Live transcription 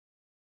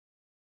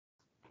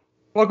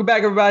Welcome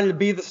back, everybody, to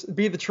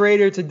Be the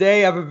Trader.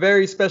 Today, I have a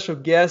very special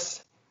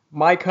guest,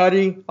 Mike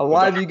Huddie. A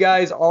lot of you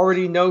guys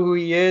already know who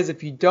he is.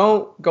 If you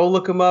don't, go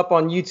look him up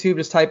on YouTube.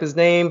 Just type his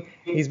name.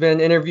 He's been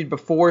interviewed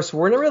before, so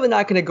we're really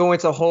not going to go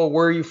into a whole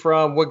where are you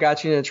from, what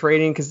got you into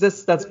trading, because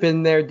that's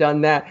been there,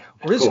 done that.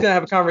 We're just going to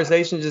have a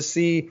conversation, just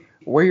see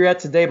where you're at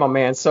today, my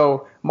man.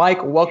 So,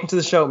 Mike, welcome to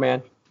the show,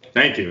 man.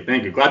 Thank you.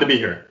 Glad to be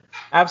here.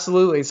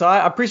 Absolutely. So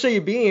I appreciate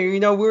you being here.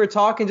 You know, we were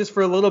talking just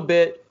for a little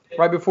bit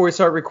right before we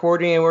start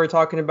recording, and we were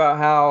talking about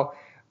how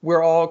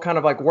we're all kind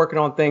of like working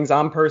on things.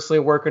 I'm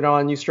personally working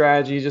on new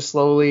strategy, just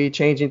slowly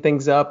changing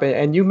things up.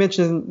 And you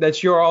mentioned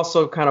that you're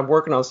also kind of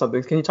working on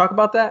something. Can you talk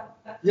about that?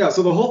 Yeah.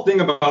 So the whole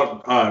thing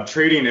about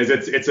trading is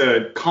it's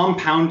a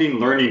compounding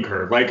learning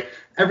curve. Like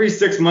every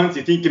 6 months,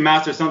 you think you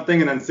master something,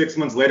 and then 6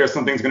 months later,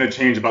 something's going to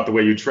change about the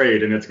way you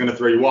trade, and it's going to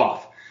throw you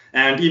off.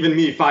 And even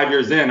me, 5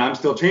 years in, I'm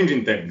still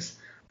changing things.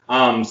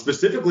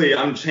 Specifically,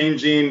 I'm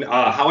changing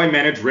how I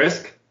manage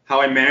risk, how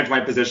I manage my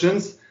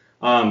positions.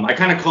 I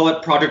kind of call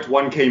it Project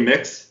 1K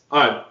mix,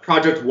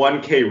 Project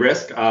 1K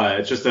risk.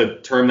 It's just a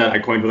term that I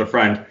coined with a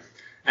friend.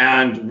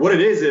 And what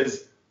it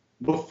is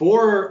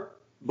before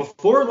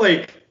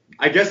like,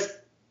 I guess,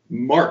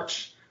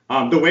 March,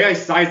 the way I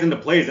size into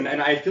plays, and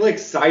I feel like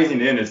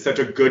sizing in is such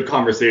a good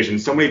conversation.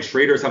 So many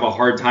traders have a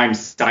hard time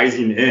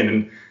sizing in,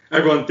 and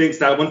everyone thinks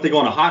that once they go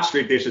on a hot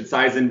streak, they should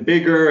size in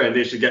bigger and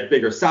they should get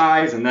bigger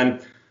size. And then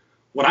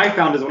what I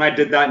found is when I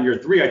did that in year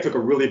 3, I took a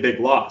really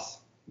big loss.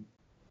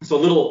 So a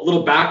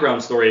little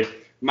background story.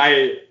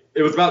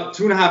 It was about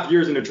 2.5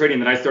 years into trading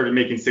that I started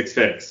making 6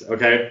 figs.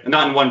 Okay, and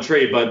not in one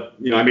trade, but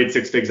I made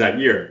 6 figs that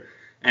year,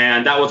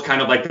 and that was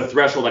kind of like the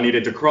threshold I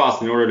needed to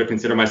cross in order to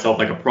consider myself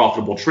like a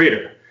profitable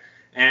trader.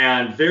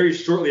 And very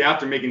shortly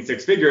after making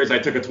 6 figures, I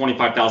took a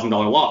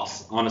 $25,000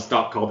 loss on a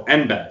stock called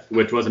NBEV,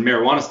 which was a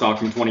marijuana stock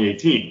from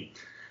 2018.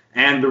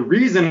 And the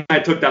reason I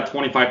took that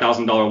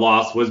 $25,000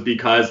 loss was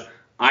because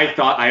I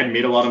thought I had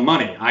made a lot of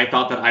money. I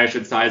thought that I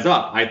should size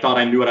up. I thought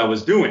I knew what I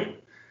was doing.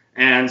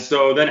 And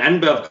so then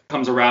NBEV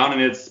comes around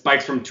and it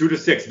spikes from 2 to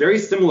 6, very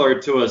similar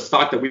to a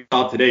stock that we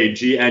saw today,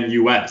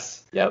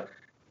 GNUS. Yep.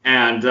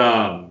 And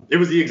it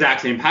was the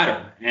exact same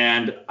pattern.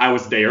 And I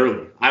was a day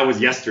early. I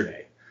was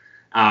yesterday.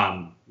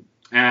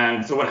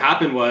 And so what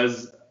happened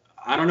was,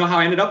 I don't know how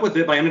I ended up with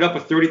it, but I ended up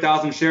with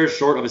 30,000 shares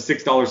short of a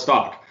 $6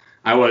 stock.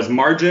 I was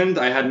margined.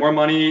 I had more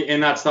money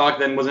in that stock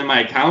than was in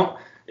my account.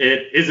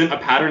 It isn't a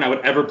pattern I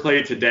would ever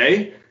play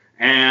today.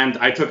 And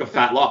I took a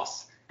fat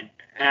loss.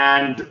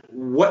 And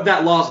what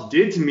that loss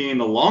did to me in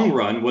the long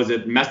run was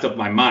it messed up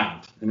my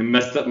mind and it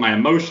messed up my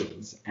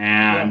emotions.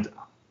 And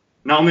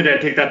not only did I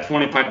take that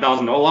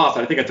 $25,000 loss,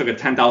 I think I took a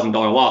 $10,000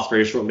 loss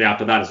very shortly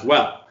after that as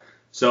well.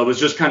 So it was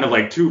just kind of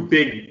like 2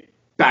 big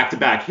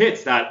back-to-back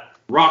hits that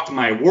rocked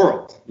my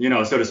world,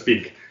 so to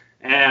speak.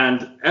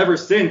 And ever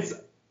since,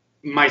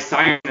 my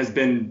sign has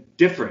been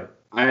different.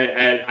 I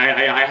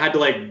had to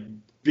like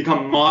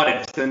become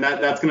modest, and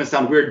that's going to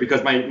sound weird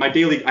because my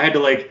daily, I had to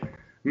like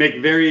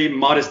make very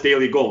modest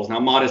daily goals. Now,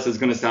 modest is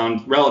going to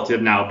sound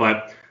relative now,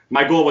 but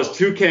my goal was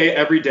 2K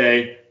every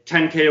day,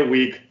 10K a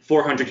week,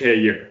 400K a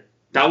year.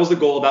 That was the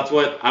goal. That's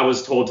what I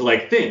was told to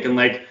like think. And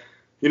like,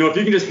 if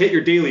you can just hit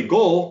your daily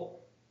goal,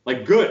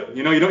 like good,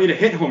 you don't need to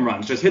hit home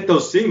runs. Just hit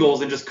those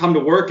singles and just come to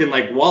work and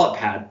like wallet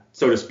pad,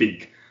 so to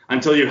speak,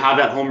 until you have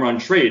that home run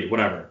trade,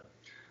 whatever.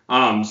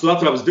 So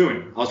that's what I was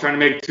doing. I was trying to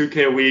make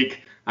 2K a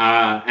week.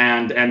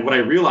 And what I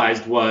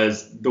realized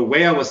was the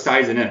way I was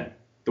sizing in,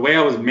 the way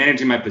I was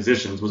managing my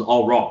positions was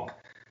all wrong.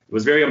 It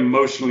was very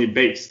emotionally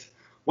based.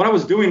 What I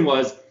was doing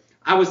was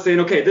I was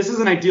saying, okay, this is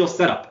an ideal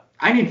setup.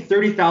 I need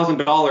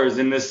 $30,000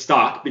 in this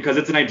stock because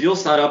it's an ideal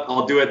setup.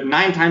 I'll do it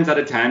 9 times out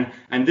of 10.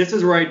 And this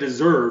is where I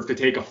deserve to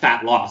take a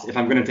fat loss if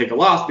I'm going to take a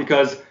loss,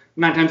 because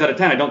 9 times out of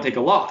 10, I don't take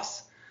a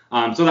loss.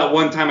 So that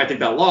one time I take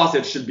that loss,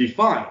 it should be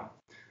fine.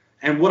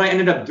 And what I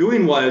ended up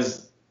doing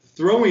was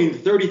throwing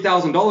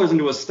 $30,000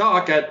 into a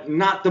stock at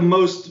not the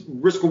most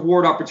risk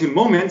reward opportune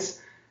moments,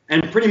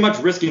 and pretty much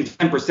risking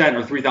 10%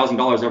 or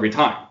 $3,000 every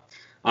time.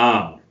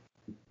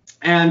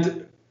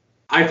 And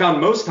I found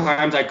most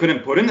times I couldn't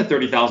put in the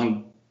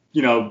 $30,000,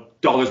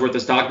 dollars worth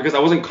of stock because I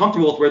wasn't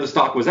comfortable with where the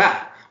stock was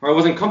at, or I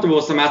wasn't comfortable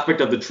with some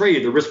aspect of the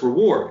trade, the risk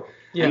reward.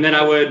 Yeah. And then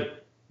I would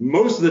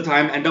most of the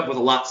time end up with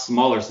a lot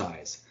smaller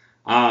size.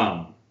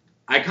 I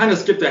kind of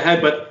skipped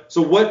ahead, but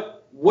so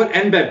what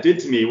NBEV did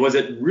to me was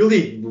it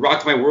really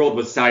rocked my world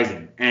with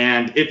sizing.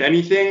 And if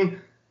anything,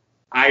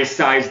 I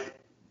sized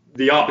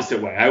the opposite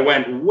way. I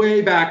went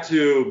way back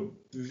to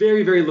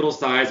very, very little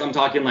size. I'm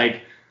talking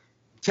like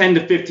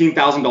 $10,000 to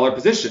 $15,000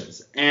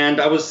 positions.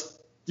 And I was,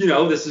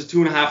 this is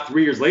 2.5,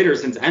 3 years later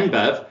since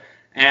NBEV,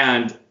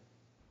 and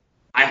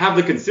I have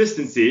the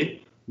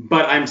consistency,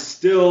 but I'm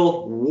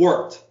still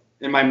warped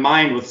in my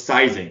mind with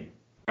sizing,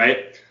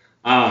 right?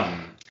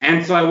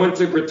 And so I went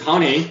to Tim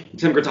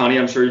Grittani.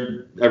 I'm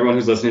sure everyone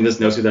who's listening to this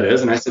knows who that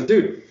is. And I said,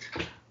 dude,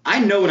 I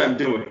know what I'm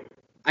doing.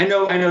 I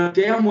know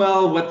damn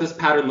well what this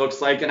pattern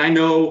looks like. And I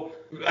know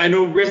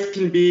risk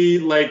can be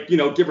like,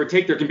 give or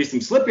take. There can be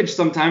some slippage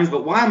sometimes.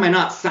 But why am I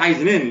not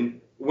sizing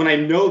in when I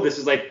know this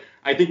is like,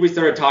 I think we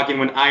started talking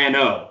when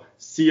INO,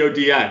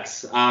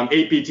 CODX,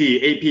 APT,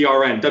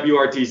 APRN,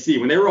 WRTC,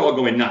 when they were all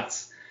going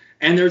nuts.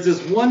 And there's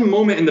this one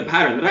moment in the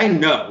pattern that I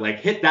know, like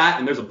hit that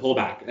and there's a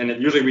pullback, and it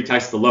usually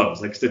retests the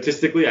lows. Like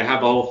statistically, I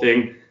have the whole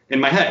thing in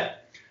my head.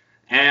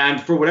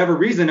 And for whatever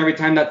reason, every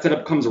time that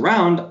setup comes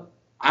around,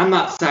 I'm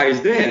not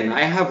sized in.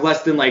 I have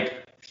less than like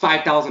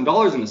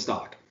 $5,000 in the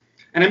stock.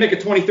 And I make a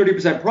 20,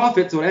 30%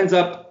 profit, so it ends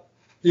up,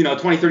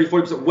 20, 30,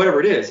 40%, whatever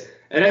it is.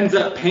 It ends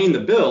up paying the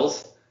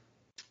bills.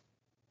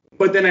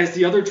 But then I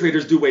see other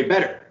traders do way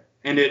better.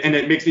 And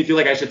it makes me feel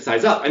like I should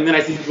size up. And then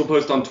I see people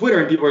post on Twitter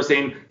and people are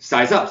saying,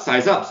 size up,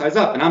 size up, size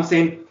up. And I'm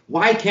saying,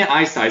 why can't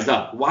I size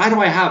up? Why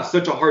do I have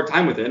such a hard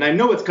time with it? And I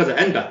know it's because of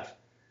NBEV.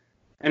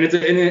 And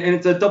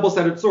it's a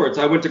double-sided sword.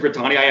 So I went to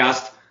Grittani. I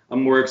asked a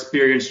more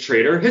experienced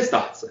trader his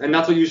thoughts. And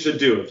that's what you should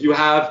do. If you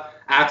have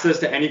access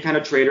to any kind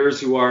of traders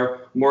who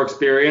are more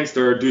experienced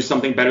or do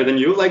something better than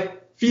you,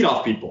 like feed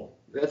off people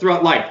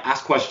throughout life,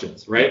 ask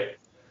questions, right?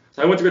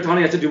 So I went to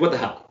Grittani. I said, dude, what the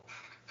hell?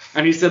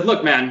 And he said,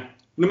 look, man,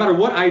 no matter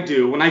what I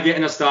do, when I get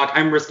in a stock,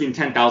 I'm risking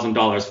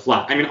 $10,000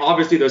 flat. I mean,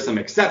 obviously there's some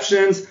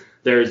exceptions.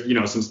 There's,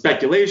 some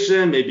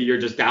speculation. Maybe you're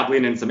just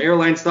dabbling in some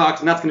airline stocks,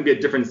 and that's going to be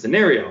a different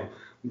scenario.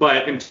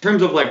 But in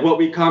terms of like what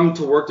we come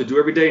to work to do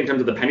every day, in terms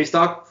of the penny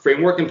stock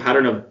framework and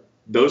pattern of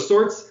those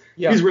sorts,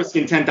 he's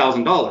risking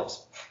 $10,000.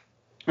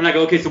 And I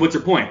go, okay, so what's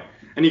your point?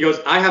 And he goes,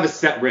 I have a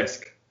set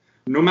risk.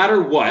 No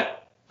matter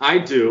what I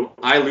do,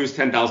 I lose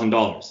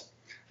 $10,000.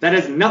 That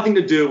has nothing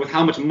to do with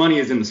how much money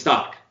is in the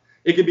stock.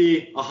 It could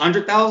be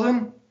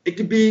 $100,000. It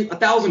could be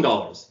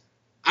 $1,000.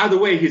 Either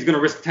way, he's going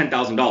to risk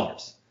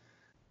 $10,000.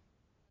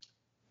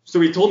 So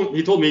he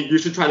told me, you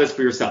should try this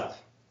for yourself.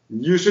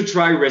 You should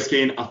try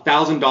risking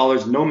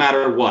 $1,000 no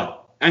matter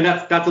what. And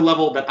that's a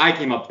level that I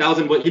came up.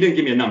 1,000. He didn't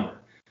give me a number.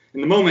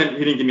 In the moment,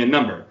 he didn't give me a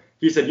number.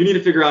 He said, you need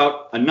to figure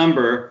out a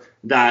number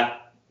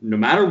that no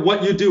matter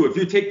what you do, if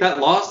you take that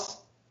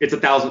loss, it's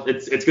 1,000.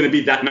 It's going to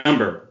be that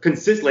number.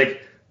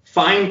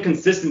 Find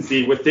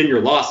consistency within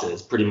your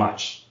losses, pretty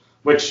much,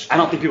 which I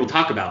don't think people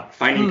talk about.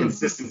 Finding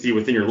consistency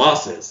within your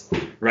losses,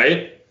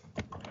 right?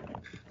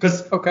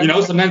 Because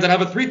sometimes I'd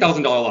have a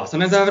 $3,000 loss,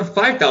 sometimes I have a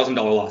 $5,000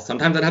 loss,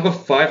 sometimes I'd have a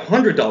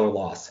 $500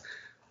 loss.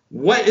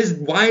 Why is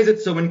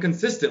it so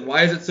inconsistent?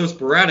 Why is it so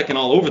sporadic and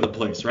all over the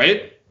place,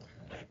 right?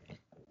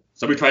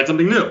 So we tried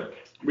something new.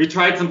 We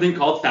tried something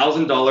called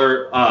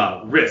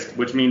 $1,000 risk,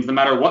 which means no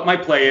matter what my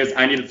play is,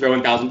 I need to throw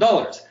in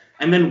 $1,000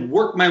 and then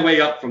work my way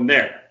up from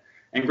there.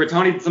 And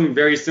Grittani did something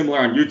very similar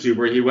on YouTube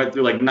where he went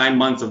through like 9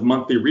 months of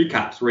monthly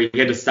recaps where he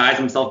had to size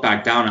himself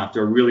back down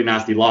after a really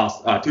nasty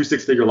loss, 2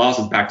 six-figure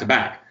losses back to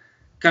back.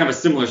 Kind of a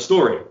similar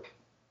story.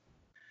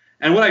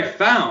 And what I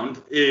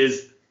found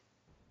is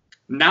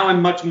now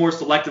I'm much more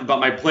selective about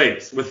my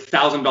plays with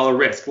 $1,000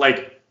 risk.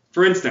 Like,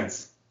 for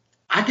instance,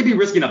 I could be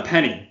risking a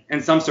penny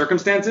in some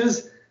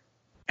circumstances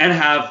and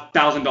have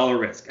 $1,000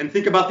 risk. And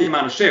think about the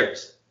amount of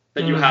shares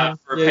that you have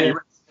for a penny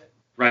risk,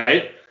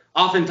 right?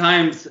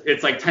 Oftentimes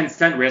it's like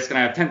 10-cent risk and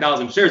I have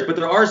 10,000 shares, but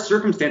there are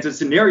circumstances,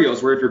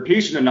 scenarios where if you're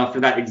patient enough for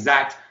that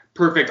exact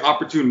perfect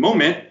opportune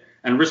moment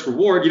and risk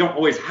reward, you don't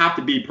always have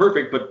to be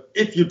perfect, but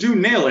if you do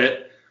nail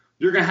it,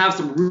 you're going to have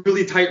some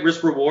really tight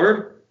risk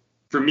reward.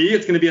 For me,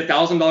 it's going to be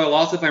 $1,000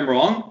 loss if I'm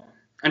wrong.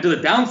 And to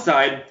the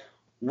downside,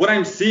 what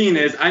I'm seeing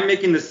is I'm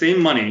making the same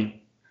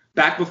money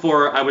back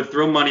before I would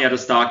throw money at a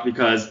stock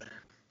because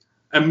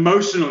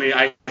emotionally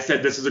I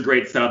said this is a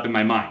great setup in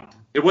my mind.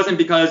 It wasn't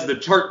because the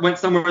chart went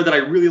somewhere that I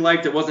really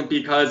liked. It wasn't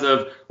because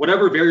of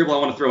whatever variable I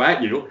want to throw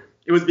at you.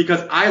 It was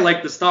because I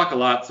liked the stock a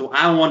lot, so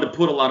I wanted to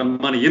put a lot of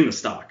money in the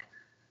stock.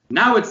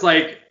 Now it's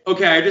like,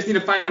 okay, I just need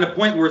to find a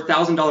point where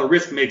 $1,000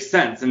 risk makes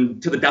sense.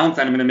 And to the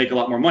downside, I'm going to make a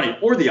lot more money,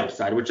 or the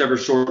upside, whichever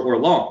short or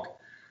long.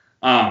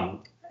 And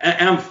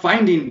I'm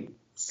finding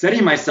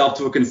setting myself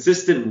to a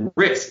consistent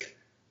risk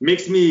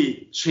makes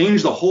me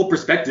change the whole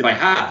perspective I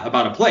have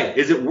about a play.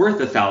 Is it worth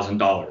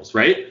 $1,000,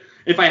 right?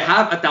 If I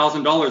have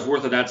 $1,000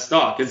 worth of that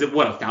stock, is it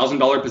what, a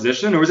 $1,000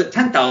 position, or is it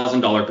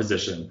 $10,000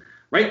 position,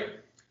 right?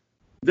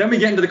 Then we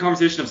get into the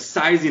conversation of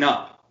sizing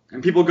up.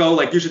 And people go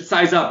like, you should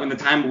size up in the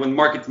time when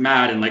market's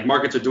mad and like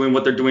markets are doing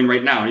what they're doing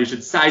right now. You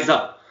should size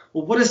up.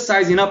 Well, what does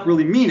sizing up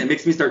really mean? It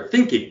makes me start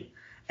thinking.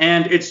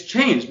 And it's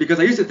changed because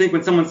I used to think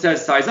when someone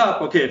says size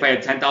up, okay, if I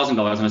had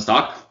 $10,000 in a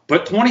stock,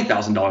 put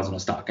 $20,000 in a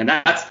stock. And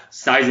that's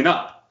sizing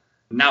up.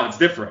 Now it's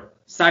different.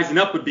 Sizing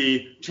up would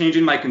be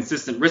changing my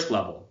consistent risk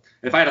level.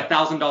 If I had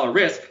 $1,000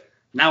 risk,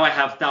 now I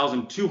have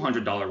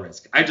 $1,200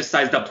 risk. I just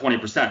sized up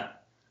 20%,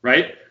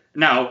 right?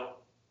 Now,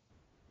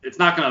 it's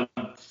not going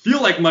to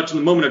feel like much in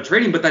the moment of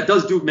trading, but that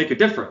does make a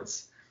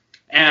difference.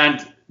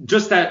 And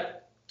just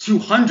that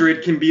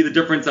 200 can be the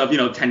difference of,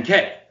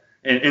 10K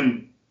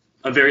in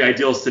a very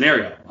ideal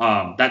scenario,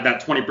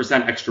 that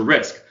 20% extra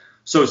risk.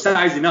 So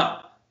sizing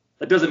up,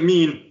 that doesn't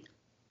mean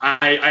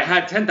I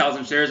had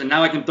 10,000 shares and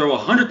now I can throw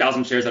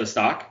 100,000 shares at a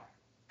stock.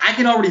 I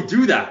can already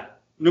do that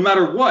no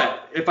matter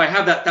what if I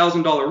have that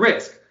 $1,000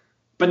 risk.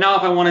 But now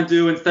if I want to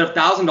do, instead of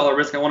 $1,000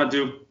 risk, I want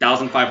to do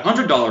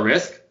 $1,500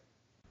 risk,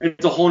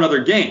 it's a whole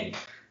nother game.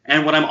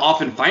 And what I'm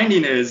often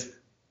finding is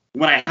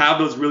when I have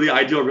those really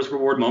ideal risk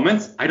reward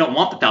moments, I don't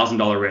want the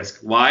 $1,000 risk.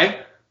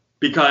 Why?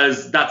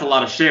 because that's a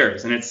lot of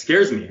shares and it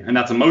scares me and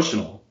that's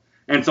emotional.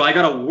 And so I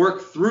got to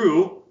work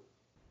through,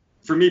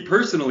 for me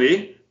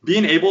personally,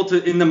 being able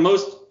to, in the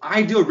most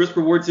ideal risk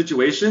reward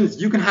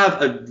situations, you can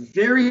have a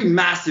very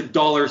massive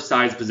dollar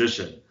size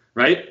position,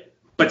 right?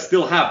 But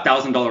still have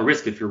 $1,000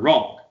 risk if you're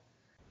wrong.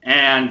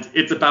 And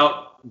it's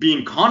about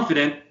being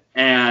confident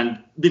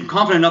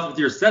enough with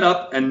your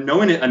setup and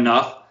knowing it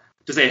enough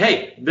to say,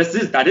 hey,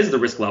 that is the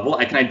risk level.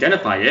 I can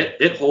identify it.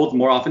 It holds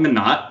more often than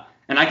not,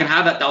 and I can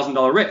have that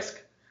 $1,000 risk.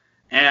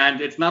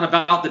 And it's not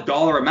about the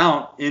dollar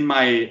amount in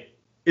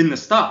the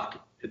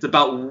stock. It's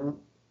about,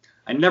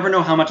 I never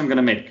know how much I'm going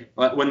to make.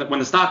 When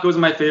the stock goes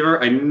in my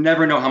favor, I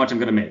never know how much I'm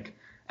going to make.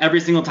 Every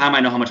single time I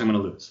know how much I'm going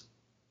to lose.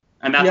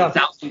 And that's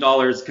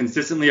 $1,000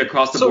 consistently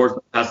across the board for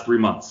the past 3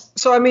 months.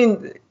 So, I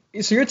mean,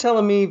 so you're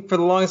telling me for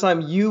the longest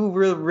time you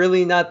were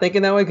really not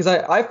thinking that way? Because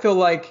I feel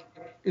like,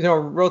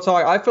 real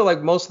talk, I feel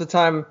like most of the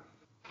time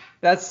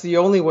that's the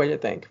only way to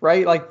think,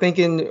 right? Like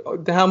thinking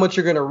how much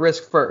you're going to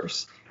risk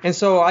first. And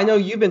so I know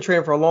you've been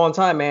trading for a long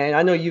time, man.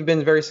 I know you've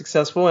been very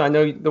successful, and I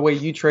know the way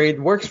you trade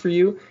works for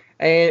you.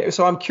 And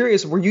so I'm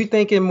curious, were you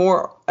thinking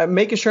more,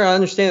 making sure I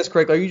understand this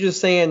correctly, are you just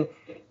saying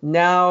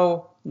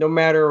now, no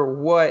matter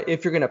what,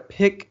 if you're going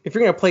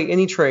to play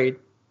any trade,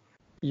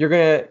 you're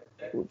going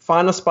to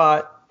find a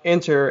spot,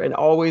 enter, and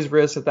always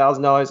risk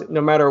 $1,000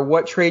 no matter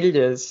what trade it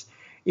is,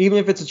 even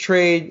if it's a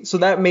trade? So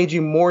that made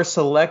you more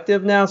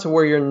selective now, so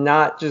where you're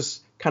not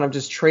just kind of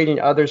just trading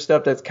other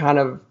stuff that's kind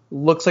of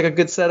looks like a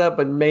good setup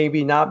but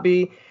maybe not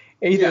be.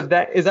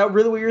 That is that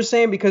really what you're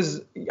saying?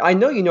 Because I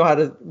know you know how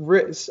to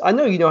risk. I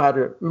know you know how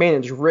to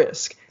manage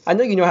risk. I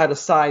know you know how to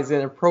size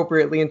in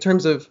appropriately in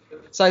terms of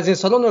sizing.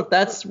 So I don't know if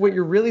that's what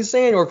you're really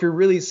saying, or if you're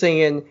really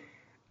saying,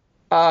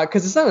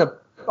 because it's not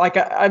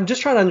I'm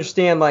just trying to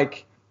understand,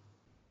 like,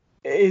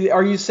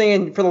 are you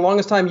saying for the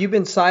longest time you've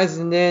been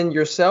sizing in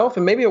yourself,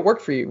 and maybe it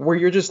worked for you, where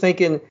you're just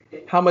thinking,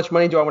 how much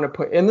money do I want to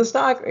put in the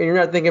stock, and you're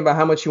not thinking about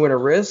how much you want to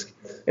risk?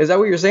 Is that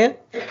what you're saying?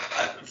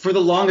 For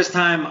the longest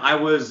time, I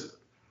was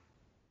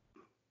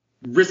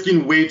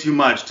risking way too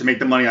much to make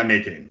the money I'm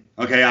making.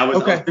 Okay, I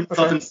was putting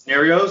myself in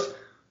scenarios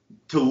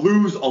to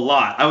lose a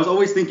lot. I was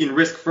always thinking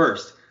risk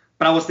first,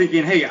 but I was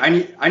thinking, hey, I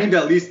need to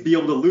at least be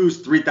able to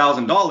lose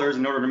 $3,000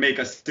 in order to make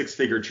a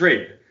 6-figure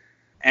trade,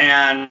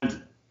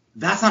 and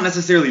that's not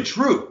necessarily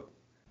true.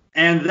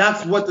 And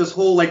that's what this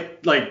whole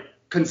like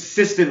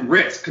consistent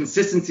risk,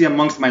 consistency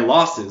amongst my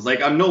losses.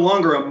 Like, I'm no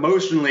longer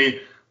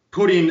emotionally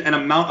putting an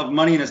amount of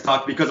money in a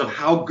stock because of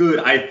how good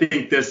I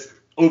think this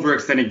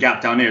overextended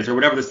gap down is, or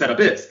whatever the setup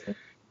is.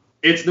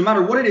 It's no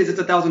matter what it is, it's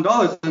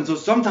 $1,000. And so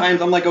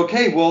sometimes I'm like,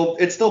 okay, well,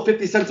 it's still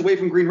 50 cents away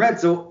from green red,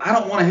 so I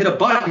don't want to hit a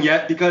button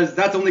yet, because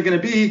that's only going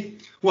to be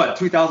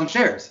 2,000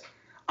 shares.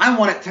 I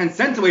want it 10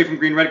 cents away from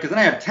green red, because then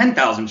I have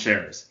 10,000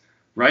 shares,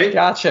 right?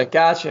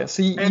 Gotcha.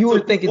 So you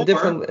were thinking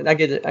differently. I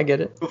get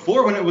it.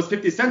 Before, when it was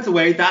 50 cents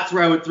away, that's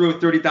where I would throw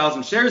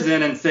 30,000 shares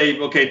in and say,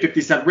 okay,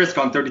 50 cent risk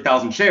on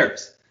 30,000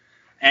 shares.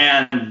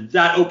 And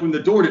that opened the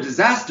door to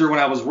disaster when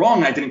I was wrong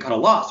and I didn't cut a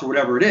loss, or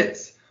whatever it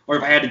is, or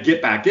if I had to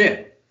get back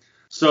in.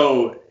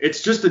 So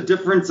it's just a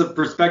difference of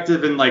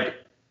perspective. And like,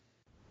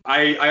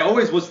 I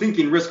always was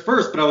thinking risk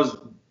first, but I was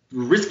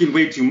risking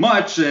way too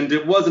much. And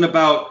it wasn't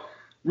about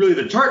really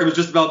the chart. It was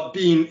just about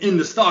being in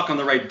the stock on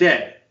the right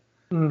day.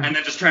 And then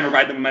just trying to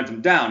ride the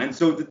momentum down. And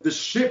so the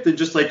shift in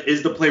just like,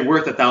 is the play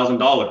worth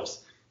 $1,000?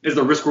 Is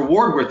the risk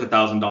reward worth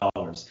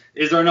 $1,000?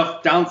 Is there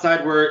enough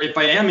downside where if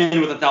I am in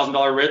with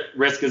 $1,000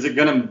 risk, is it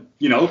gonna,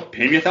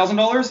 pay me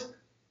 $1,000?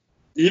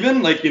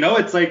 Even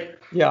it's like,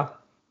 yeah.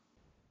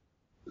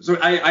 So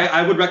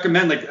I would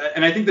recommend,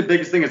 and I think the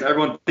biggest thing is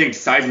everyone thinks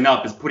sizing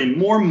up is putting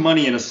more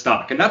money in a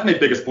stock, and that's my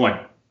biggest point.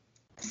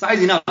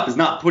 Sizing up is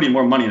not putting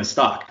more money in a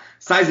stock.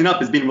 Sizing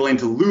up is being willing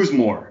to lose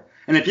more.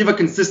 And if you have a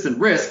consistent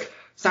risk,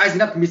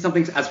 sizing up can be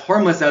something as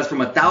harmless as from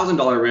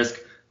 $1,000 risk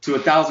to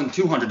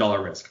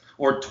 $1,200 risk,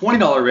 or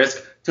 $20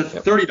 risk to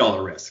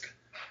 $30 risk,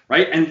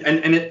 right?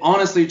 And it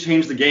honestly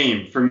changed the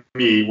game for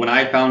me when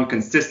I found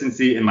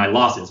consistency in my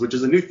losses, which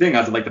is a new thing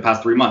as of the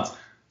past 3 months.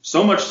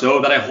 So much so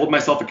that I hold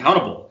myself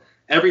accountable.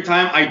 Every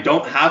time I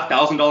don't have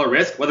 $1,000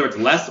 risk, whether it's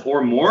less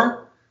or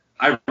more,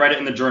 I write it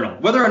in the journal.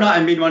 Whether or not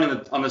I made money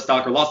on the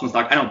stock or lost on the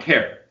stock, I don't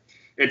care.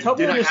 Help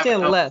me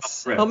understand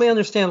less. Help me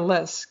understand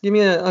less. Give me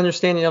an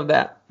understanding of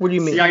that. What do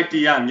you mean?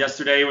 CIDM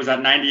yesterday was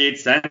at 98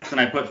 cents, and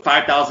I put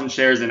 5,000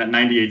 shares in at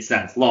 98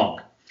 cents long.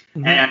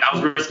 Mm-hmm. And I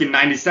was risking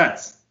 90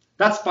 cents.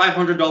 That's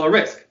 $500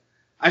 risk.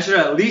 I should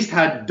have at least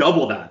had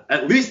double that,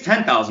 at least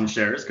 10,000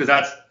 shares, because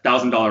that's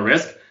 $1,000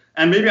 risk.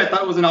 And maybe I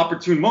thought it was an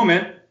opportune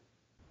moment.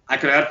 I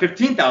could have had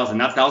 15,000.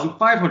 That's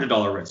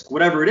 $1,500 risk,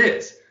 whatever it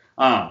is.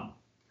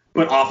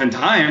 But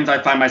oftentimes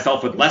I find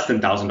myself with less than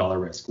 $1,000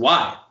 risk.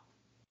 Why?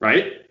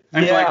 Right?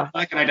 And so I go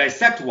back and I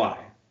dissect why.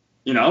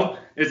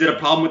 Is it a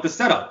problem with the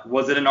setup?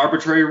 Was it an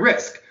arbitrary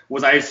risk?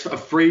 Was I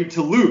afraid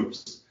to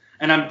lose?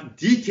 And I'm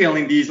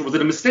detailing these. Was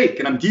it a mistake?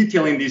 And I'm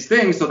detailing these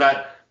things so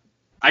that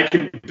I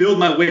can build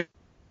my way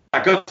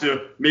back up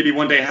to maybe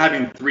one day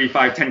having 3,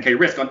 5, 10K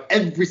risk on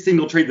every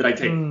single trade that I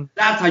take.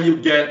 That's how you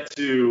get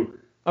to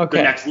the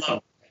next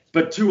level.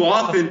 But too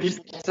often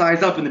people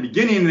size up in the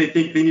beginning and they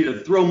think they need to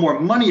throw more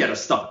money at a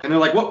stock. And they're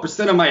like, what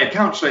percent of my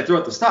account should I throw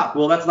at the stock?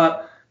 Well, that's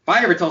not, if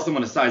I ever tell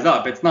someone to size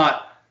up, it's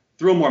not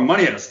throw more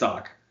money at a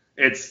stock.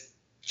 It's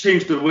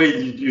change the way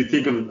you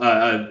think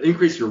of,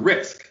 increase your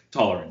risk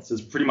tolerance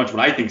is pretty much what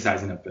I think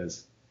sizing up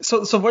is.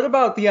 So what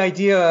about the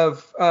idea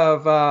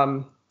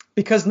of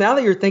because now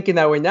that you're thinking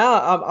that way,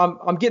 now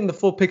I'm getting the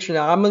full picture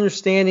now. I'm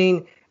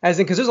understanding as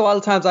in, because there's a lot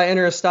of times I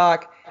enter a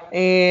stock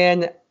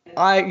and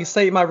you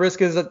say my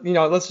risk is,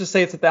 let's just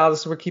say it's 1,000.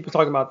 So we're keeping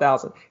talking about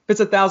 1,000.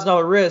 If it's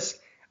 $1,000 risk,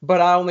 but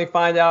I only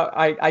find out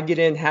I get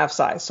in half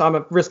size. So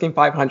I'm risking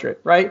 500,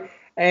 right?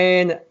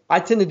 And I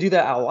tend to do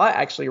that a lot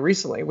actually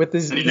recently with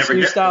this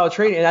new style of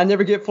trading, and I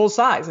never get full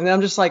size. And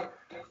I'm just like,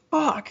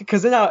 fuck,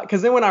 because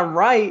then when I'm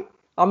right,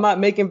 I'm not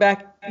making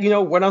back,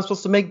 what I'm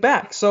supposed to make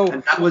back. So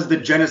and that was the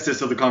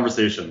genesis of the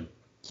conversation.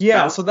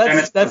 Yeah, so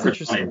that's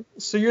interesting.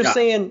 So you're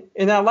saying,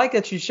 and I like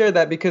that you shared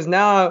that, because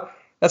now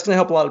that's going to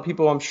help a lot of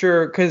people, I'm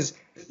sure, because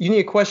you need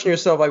to question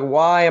yourself, like,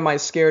 why am I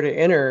scared to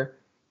enter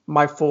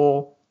my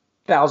full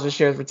 1,000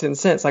 shares for 10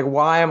 cents? Like,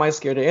 why am I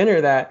scared to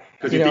enter that?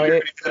 Because you think you're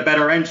going to get a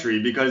better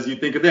entry because you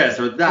think of this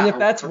or that. And if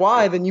that's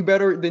why, then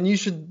you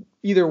should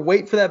either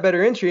wait for that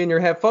better entry and you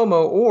have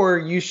FOMO, or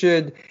you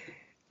should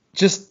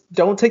just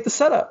don't take the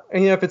setup.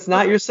 And if it's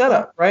not your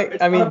setup, right?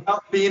 It's not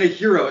about being a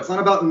hero. It's not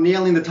about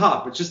nailing the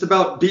top. It's just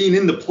about being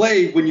in the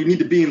play when you need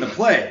to be in the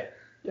play.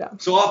 Yeah.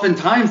 So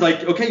oftentimes,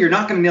 like, okay, you're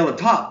not going to nail the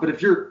top, but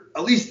if you're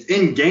at least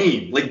in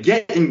game, like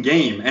get in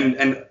game,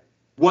 and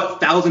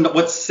what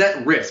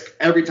set risk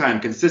every time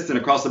consistent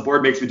across the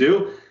board makes me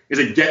do is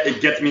it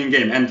gets me in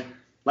game. And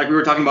like we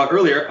were talking about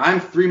earlier, I'm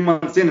 3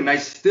 months in and I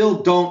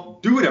still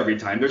don't do it every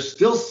time. There's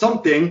still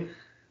something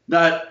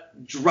that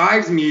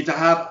drives me to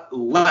have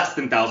less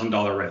than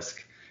 $1,000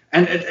 risk.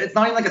 And it's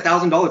not even like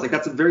 $1,000. Like,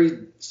 that's a very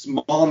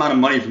small amount of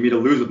money for me to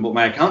lose with what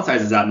my account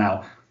size is at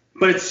now.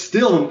 But it's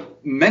still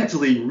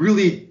mentally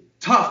really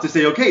tough to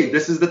say, okay,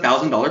 this is the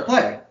 $1,000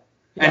 play.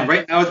 Yeah. And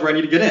right now is where I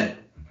need to get in.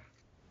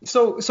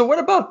 So what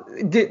about,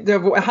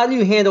 how do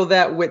you handle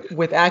that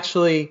with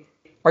actually,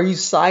 are you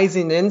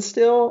sizing in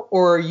still,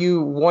 or are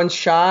you one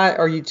shot?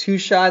 Are you two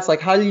shots?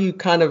 Like, how do you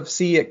kind of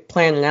see it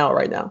planning out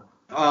right now?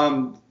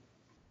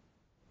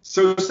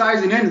 So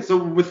sizing in, so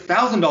with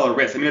 $1,000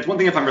 risk, I mean, it's one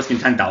thing if I'm risking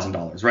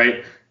 $10,000,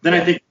 right? Then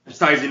I think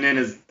sizing in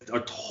is a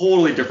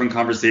totally different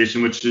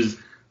conversation, which is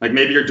like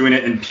maybe you're doing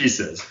it in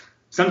pieces.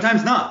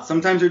 Sometimes not.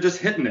 Sometimes you're just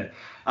hitting it.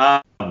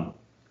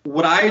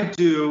 What I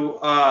do,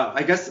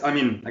 I guess we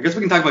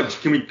can talk about,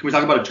 can we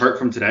talk about a chart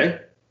from today?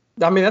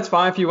 I mean, that's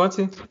fine if you want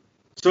to.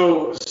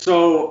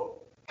 So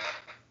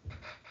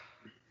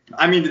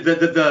I mean,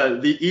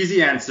 the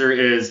easy answer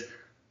is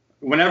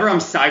whenever I'm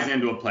sizing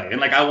into a play and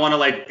like I want to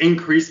like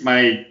increase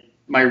my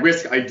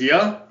risk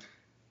idea,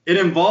 it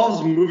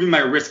involves moving my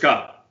risk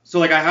up. So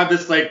like I have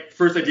this like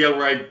first idea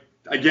where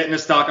I get in a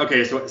stock.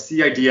 Okay, so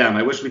CIDM,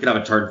 I wish we could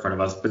have a chart in front of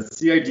us, but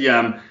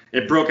CIDM,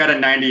 it broke out at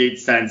 98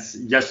 cents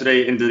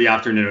yesterday into the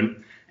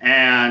afternoon.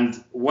 And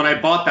when I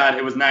bought that,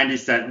 it was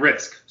 90-cent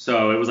risk.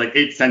 So it was like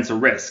 8 cents a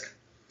risk.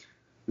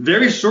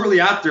 Very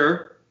shortly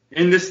after,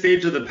 in this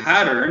stage of the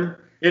pattern,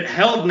 it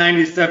held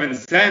 97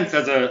 cents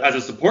as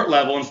a support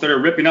level and started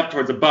ripping up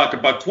towards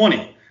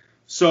 $1.20.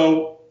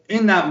 So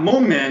in that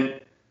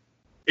moment,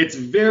 it's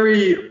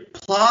very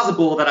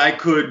plausible that I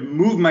could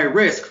move my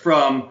risk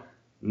from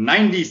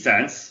 90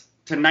 cents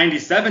to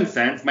 97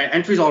 cents. My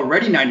entry's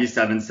already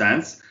 97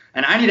 cents,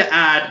 and I need to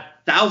add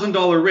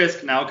 $1,000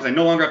 risk now because I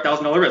no longer have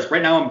 $1,000 risk.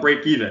 Right now I'm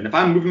break even. If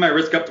I'm moving my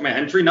risk up to my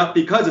entry, not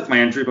because it's my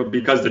entry, but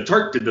because the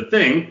chart did the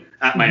thing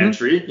at my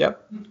entry.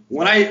 Yep.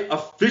 When I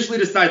officially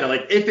decide that,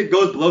 like, if it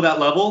goes below that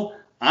level,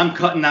 I'm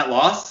cutting that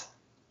loss.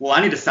 Well,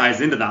 I need to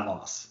size into that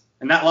loss,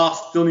 and that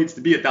loss still needs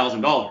to be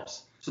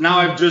 $1,000. So now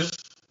I've just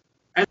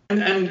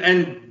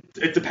and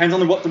it depends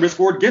on what the risk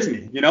reward gives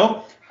me.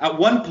 At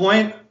one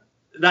point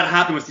that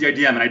happened with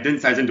CIDM and I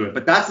didn't size into it,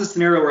 but that's the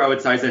scenario where I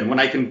would size in when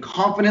I can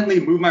confidently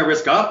move my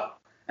risk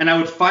up. And I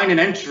would find an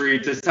entry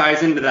to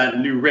size into that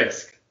new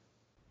risk.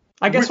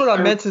 I guess what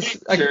I meant to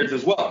shares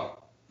as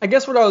well. I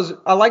guess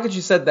I like that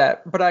you said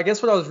that, but I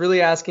guess what I was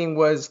really asking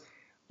was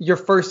your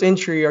first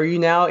entry. Are you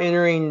now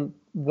entering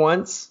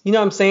once? You know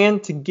what I'm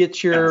saying? To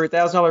get your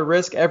 $1,000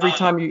 risk every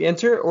time you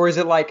enter, or is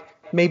it like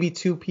maybe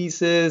 2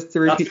 pieces,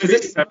 3 pieces?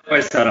 That's step by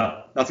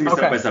setup. That's gonna be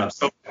step by setup.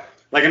 So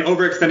like an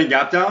overextended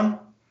gap down,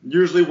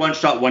 usually one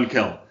shot, one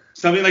kill.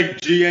 Something like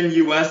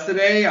GNUS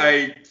today,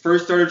 I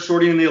first started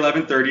shorting in the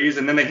 1130s,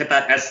 and then they hit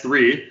that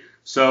S3.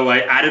 So I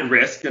added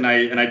risk, and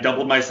I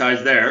doubled my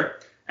size there.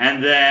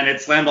 And then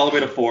it slammed all the way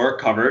to 4,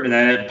 covered, and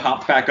then it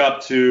popped back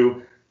up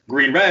to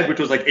green red, which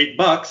was like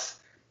 $8.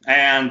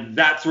 And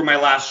that's where my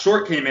last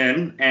short came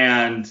in,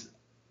 and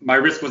my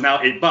risk was now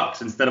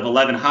 $8 instead of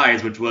 11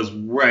 highs, which was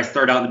where I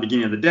started out in the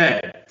beginning of the day.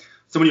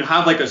 So when you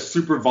have like a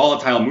super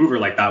volatile mover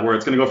like that, where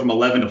it's going to go from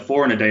 11 to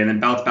 4 in a day and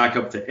then bounce back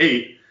up to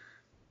 8,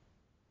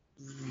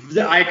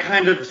 I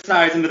kind of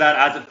size into that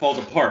as it falls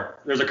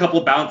apart. There's a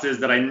couple bounces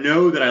that I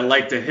know that I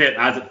like to hit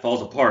as it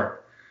falls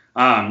apart.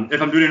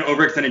 If I'm doing an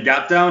overextended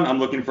gap down, I'm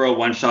looking for a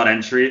one-shot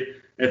entry.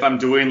 if I'm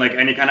doing like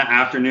any kind of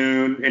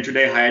afternoon,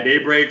 intraday, high day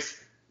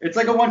breaks, it's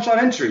like a one-shot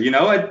entry.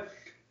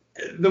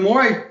 The more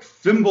I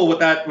fimble with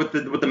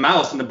the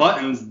mouse and the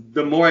buttons,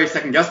 the more I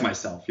second guess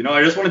myself.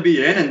 I just want to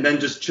be in and then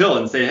just chill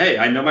and say, hey,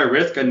 I know my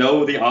risk. I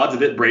know the odds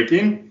of it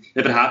breaking.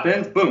 If it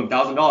happens, boom,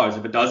 $1,000.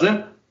 If it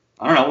doesn't,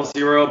 I don't know. We'll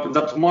see where it opens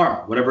up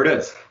tomorrow, whatever it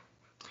is.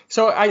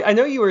 So I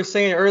know you were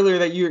saying earlier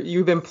that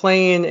you've been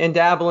playing and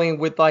dabbling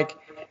with like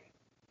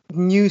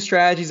new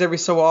strategies every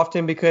so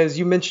often, because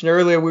you mentioned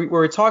earlier we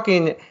were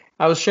talking.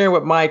 I was sharing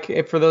with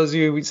Mike, for those of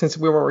you, since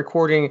we weren't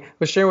recording, I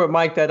was sharing with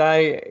Mike that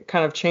I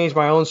kind of changed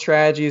my own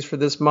strategies for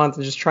this month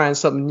and just trying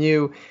something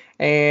new.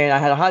 And I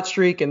had a hot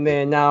streak, and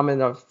then now I'm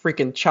in a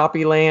freaking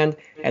choppy land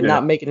and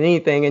not making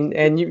anything.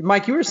 And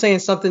Mike, you were saying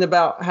something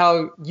about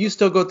how you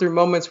still go through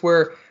moments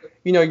where,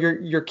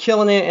 you're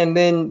killing it, and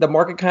then the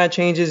market kind of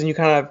changes and you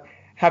kind of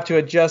have to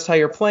adjust how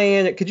you're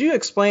playing. Could you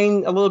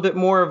explain a little bit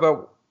more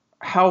about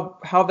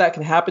how that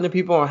can happen to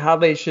people and how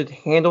they should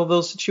handle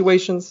those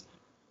situations?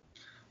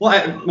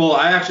 Well,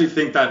 I actually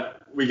think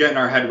that we get in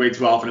our head way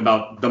too often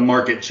about the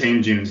market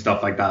changing and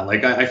stuff like that.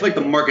 Like, I feel like the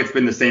market's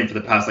been the same for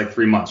the past like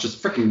 3 months,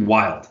 just freaking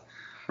wild,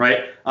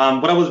 right?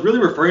 What I was really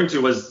referring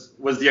to was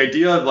the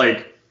idea of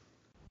like,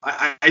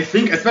 I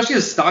think, especially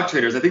as stock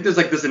traders, I think there's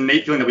like this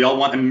innate feeling that we all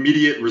want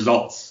immediate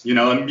results,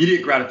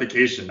 immediate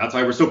gratification. That's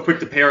why we're so quick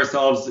to pay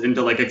ourselves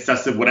into like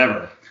excessive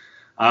whatever.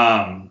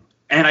 And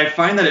I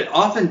find that it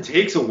often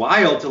takes a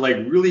while to like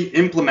really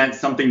implement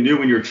something new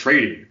when you're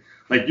trading.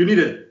 Like, you need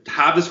to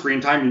have the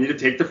screen time, you need to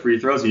take the free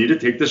throws, you need to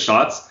take the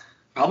shots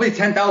probably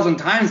 10,000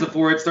 times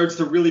before it starts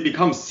to really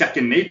become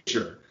second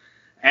nature.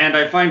 And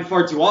I find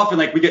far too often,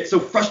 like, we get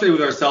so frustrated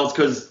with ourselves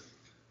because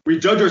we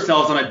judge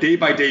ourselves on a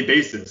day-by-day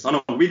basis,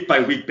 on a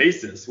week-by-week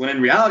basis, when in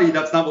reality,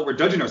 that's not what we're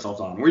judging ourselves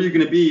on. Where are you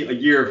going to be a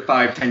year,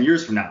 5, 10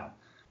 years from now,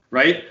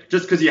 right?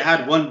 Just because you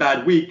had one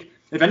bad week.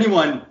 If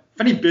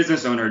any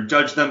business owner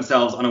judged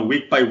themselves on a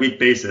week-by-week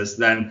basis,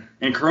 then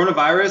in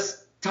coronavirus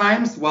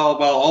times, while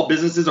all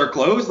businesses are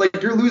closed,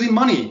 like, you're losing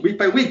money week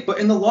by week. But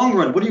in the long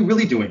run, what are you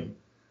really doing?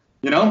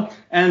 And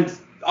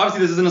obviously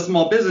this isn't a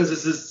small business,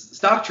 this is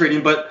stock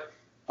trading, but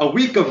a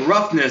week of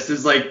roughness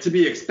is like to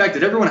be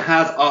expected. Everyone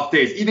has off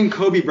days. Even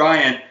Kobe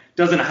Bryant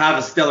doesn't have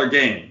a stellar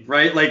game,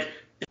 right? Like,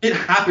 it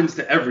happens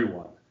to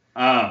everyone,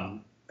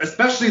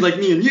 especially like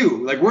me and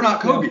you. Like, we're not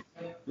Kobe,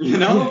 so we're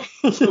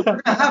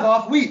gonna have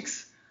off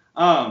weeks.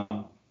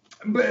 And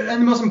the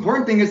most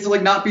important thing is to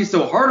like not be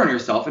so hard on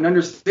yourself and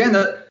understand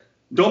that.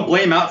 Don't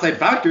blame outside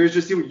factors.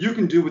 Just see what you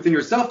can do within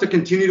yourself to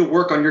continue to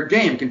work on your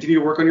game, continue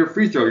to work on your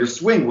free throw, your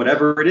swing,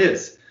 whatever it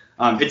is.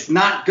 It's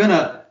not going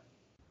to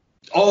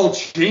all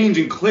change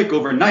and click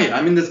overnight.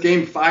 I'm in this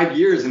game 5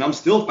 years and I'm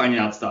still finding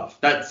out stuff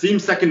that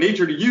seems second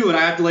nature to you. And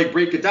I have to like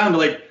break it down to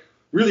like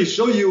really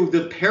show you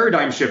the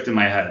paradigm shift in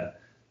my head.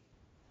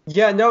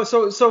 Yeah, no.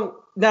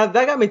 So now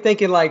that got me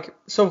thinking, like,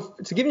 so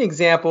to give you an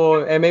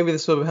example, and maybe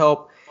this will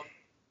help.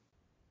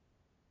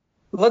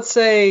 Let's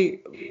say,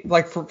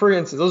 like, for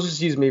instance, let's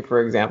just use me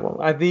for example.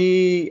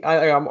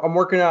 I'm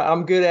working out.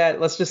 I'm good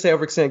at, let's just say,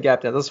 overextended gap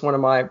down. That's one of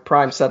my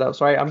prime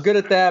setups, right? I'm good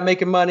at that,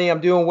 making money.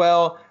 I'm doing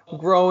well,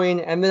 growing.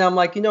 And then I'm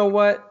like, you know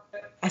what?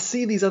 I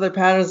see these other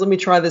patterns. Let me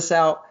try this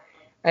out,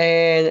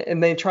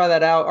 and then try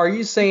that out. Are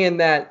you saying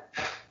that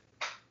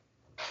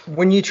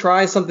when you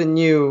try something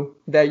new,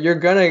 that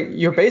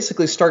you're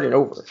basically starting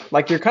over?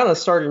 Like, you're kind of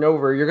starting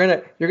over.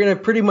 You're gonna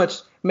pretty much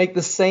make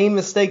the same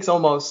mistakes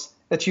almost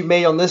that you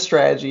made on this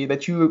strategy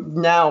that you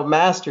now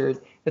mastered,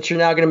 that you're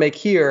now going to make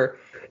here.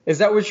 Is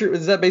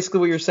that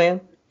basically what you're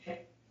saying?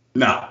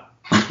 No,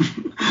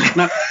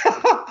 not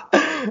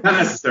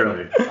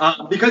necessarily.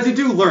 Because you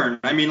do learn.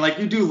 I mean, like,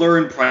 you do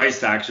learn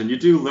price action. You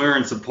do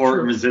learn support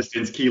and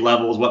resistance, key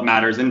levels, what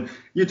matters. And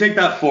you take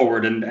that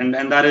forward.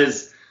 And that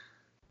is,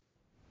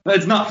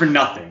 it's not for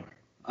nothing.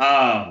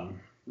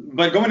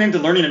 But going into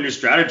learning a new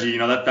strategy,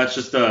 that's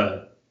just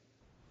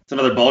it's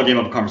another ballgame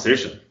of a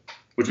conversation,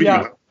 which we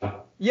can.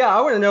 Yeah,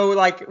 I want to know,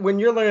 like, when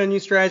you're learning a new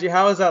strategy,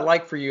 how is that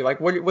like for you? Like,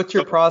 what's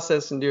your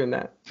process in doing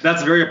that?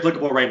 That's very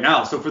applicable right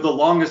now. So for the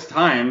longest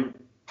time,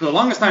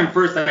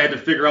 first I had to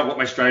figure out what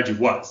my strategy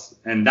was.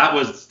 And that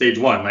was stage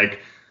one.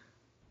 Like,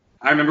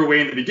 I remember way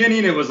in the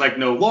beginning, it was like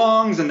no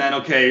longs, and then,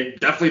 okay,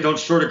 definitely don't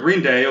short a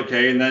green day,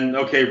 okay, and then,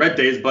 okay, red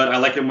days, but I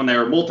like it when they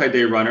were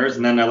multi-day runners,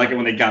 and then I like it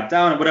when they gap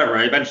down and whatever.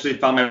 I eventually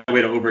found my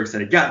way to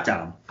overextended gap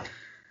down.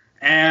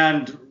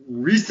 And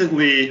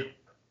recently,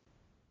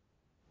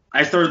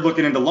 I started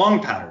looking into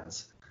long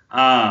patterns.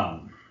 I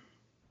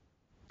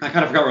kind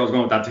of forgot where I was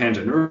going with that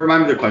tangent.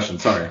 Remind me of the question.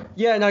 Sorry.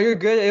 Yeah, no, you're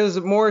good. It was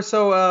more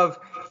so of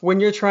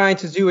when you're trying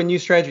to do a new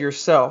strategy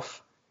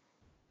yourself.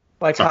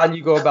 Like, how do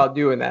you go about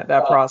doing that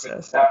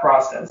process?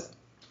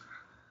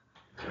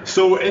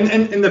 So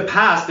in the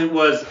past, it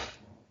was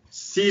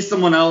see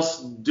someone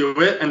else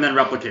do it and then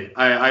replicate.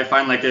 I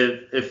find like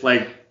if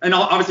like, and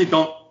obviously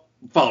don't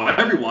follow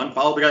everyone,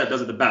 follow the guy that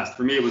does it the best.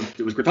 For me, it was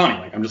Grittani.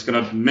 Like, I'm just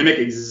going to mimic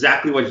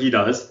exactly what he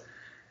does.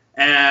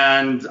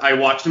 And I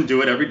watched him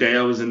do it every day.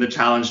 I was in the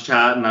challenge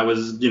chat and I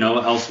was,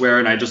 elsewhere,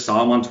 and I just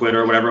saw him on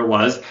Twitter or whatever it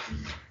was.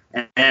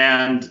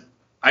 And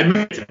I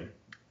mimicked him.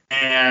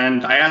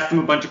 And I asked him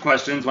a bunch of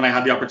questions when I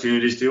had the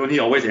opportunities to, and he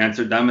always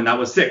answered them, and that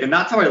was sick. And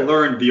that's how I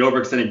learned the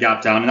overextended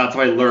gap down, and that's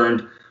how I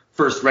learned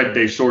first red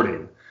day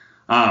shorting.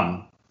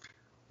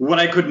 What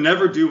I could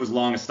never do was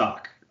long a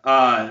stock.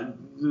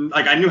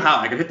 Like I knew how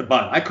I could hit the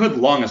button. I could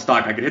long a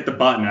stock. I could hit the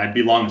button and I'd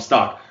be long a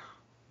stock,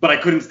 but I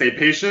couldn't stay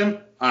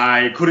patient.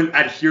 I couldn't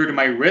adhere to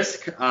my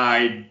risk.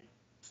 I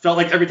felt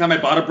like every time I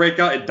bought a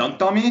breakout, it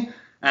dunked on me,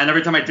 and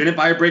every time I didn't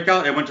buy a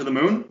breakout, it went to the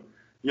moon.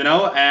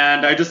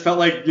 And I just felt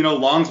like,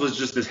 longs was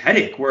just this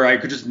headache where I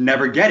could just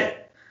never get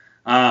it.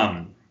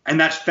 And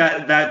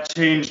that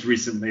changed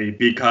recently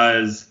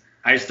because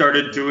I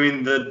started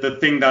doing the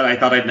thing that I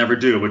thought I'd never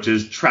do, which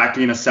is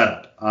tracking a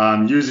setup,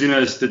 using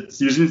a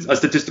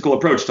statistical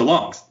approach to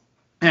longs,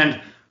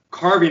 and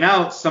carving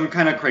out some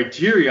kind of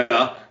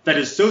criteria that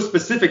is so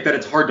specific that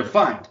it's hard to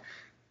find.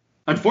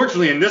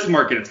 Unfortunately, in this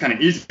market, it's kind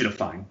of easy to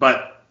find,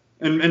 but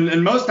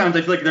and most times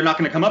I feel like they're not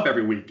going to come up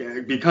every week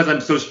because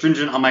I'm so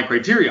stringent on my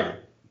criteria.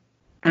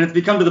 And it's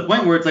become to the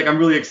point where it's like I'm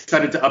really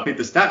excited to update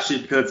the stat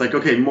sheet because it's like,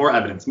 okay, more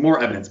evidence.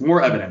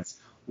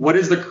 What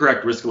is the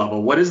correct risk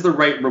level? What is the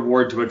right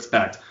reward to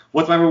expect?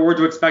 What's my reward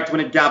to expect when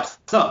it gaps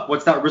up?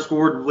 What's that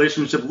risk-reward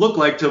relationship look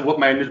like to what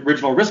my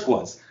original risk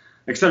was?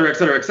 Et cetera, et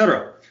cetera, et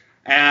cetera.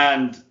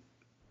 And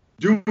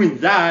doing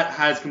that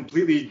has put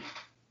me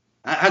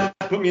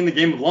in the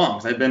game of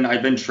longs. I've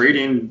been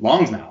trading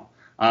longs now.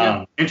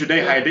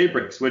 Intraday high day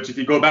breaks, which if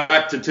you go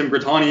back to Tim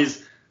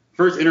Bertani's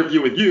first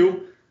interview with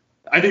you,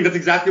 I think that's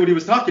exactly what he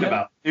was talking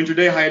about.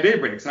 Intraday high day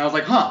breaks. And I was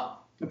like,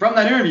 And from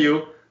that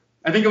interview,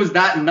 I think it was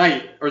that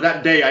night or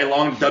that day I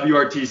longed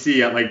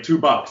WRTC at like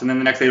 $2, and then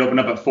the next day it opened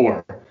up at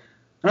 $4. And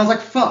I was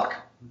like, fuck,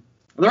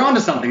 they're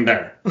onto something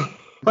there.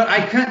 But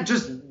I can't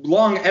just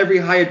long every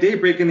high day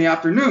break in the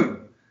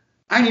afternoon.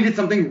 I needed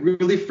something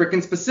really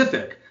freaking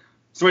specific.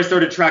 So I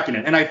started tracking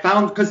it. And I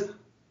found, because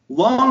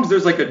longs,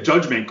 there's like a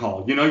judgment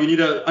call. You need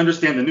to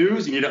understand the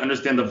news. You need to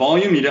understand the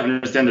volume. You need to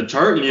understand the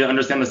chart. You need to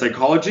understand the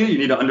psychology. You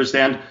need to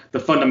understand the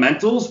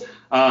fundamentals,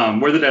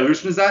 where the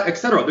dilution is at,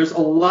 etc. There's a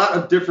lot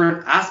of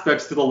different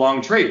aspects to the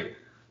long trade.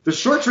 The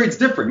short trade's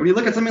different. When you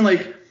look at something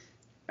like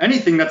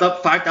anything that's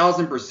up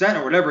 5,000%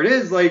 or whatever it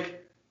is,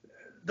 like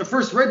the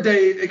first red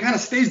day, it kind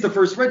of stays the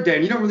first red day.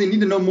 And you don't really need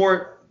to know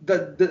more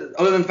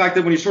other than the fact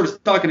that when you short a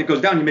stock and it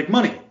goes down, you make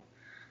money.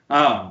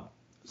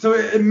 So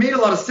it made a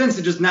lot of sense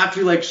to just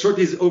naturally like short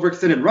these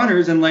overextended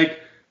runners, and like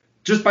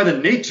just by the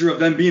nature of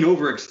them being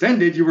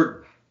overextended, you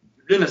were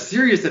in a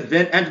serious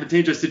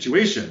advantageous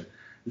situation.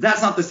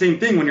 That's not the same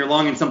thing when you're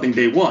longing something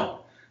day one.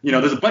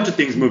 There's a bunch of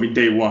things moving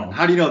day one.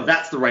 How do you know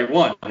that's the right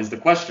one is the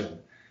question.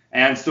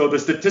 And so the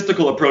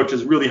statistical approach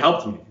has really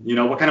helped me.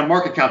 What kind of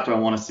market cap do I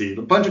want to see?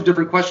 A bunch of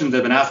different questions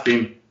I've been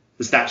asking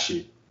the stat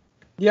sheet.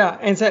 Yeah,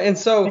 and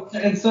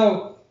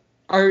so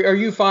are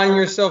you finding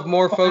yourself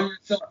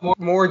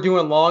more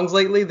doing longs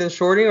lately than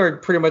shorting, or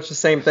pretty much the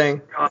same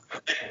thing?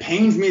 It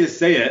pains me to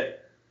say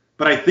it,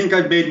 but I think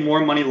I've made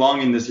more money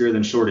longing this year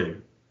than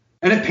shorting.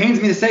 And it pains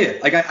me to say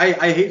it. Like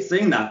I hate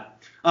saying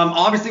that.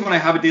 Obviously, when I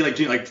have a day like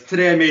Genus, like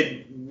today I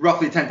made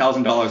roughly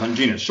 $10,000 on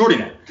Genus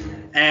shorting it.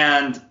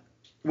 And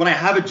when I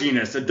have a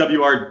Genus, a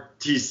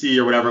WRTC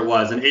or whatever it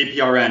was, an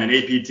APRN, an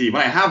APT,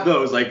 when I have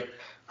those, like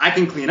I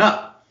can clean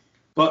up.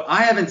 But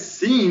I haven't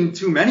seen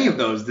too many of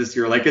those this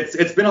year. Like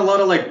it's been a lot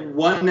of like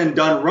one and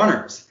done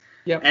runners.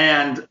 Yep.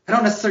 And I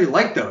don't necessarily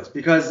like those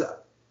because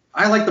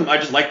I like them. I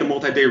just like the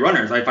multi-day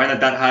runners. I find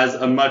that has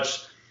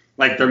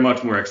they're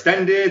much more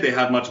extended. They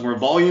have much more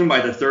volume by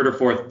the third or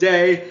fourth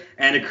day,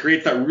 and it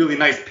creates that really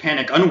nice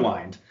panic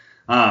unwind.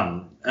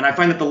 And I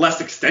find that the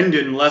less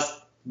extended and less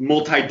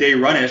multi-day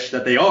runish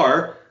that they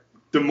are,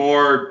 the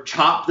more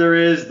chop there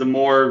is, the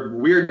more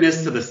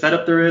weirdness to the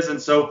setup there is.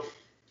 And so,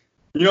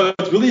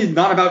 it's really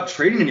not about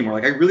trading anymore.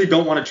 Like I really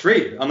don't want to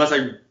trade unless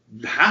I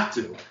have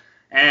to.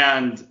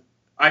 And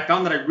I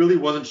found that I really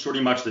wasn't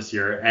shorting much this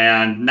year.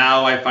 And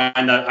now I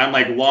find that I'm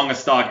like long a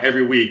stock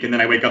every week, and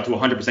then I wake up to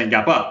 100%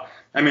 gap up.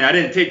 I mean, I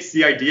didn't take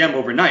CIDM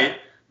overnight,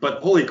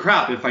 but holy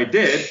crap, if I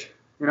did,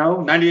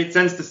 98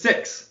 cents to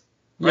 6,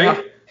 right?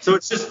 Yeah. So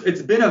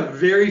it's been a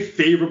very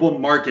favorable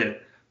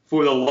market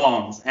for the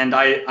longs. And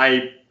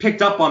I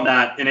picked up on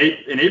that in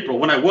April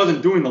when I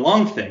wasn't doing the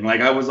long thing.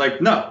 Like I was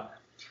like, no.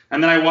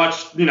 And then I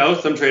watched,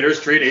 some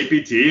traders trade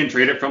APT and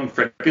trade it from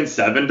frickin'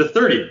 7 to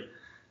 30.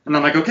 And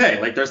I'm like,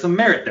 okay, like there's some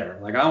merit there.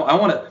 Like I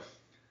want to.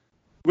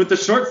 With the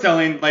short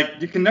selling, like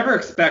you can never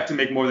expect to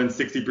make more than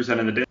 60%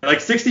 in the day. Like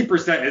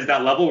 60% is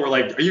that level where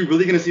like, are you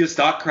really going to see a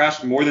stock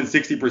crash more than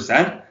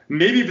 60%?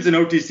 Maybe if it's an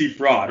OTC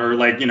fraud or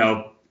like,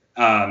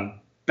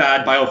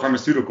 bad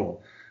biopharmaceutical.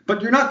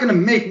 But you're not going to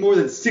make more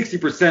than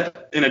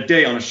 60% in a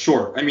day on a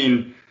short. I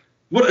mean,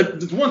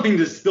 it's one thing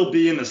to still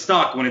be in the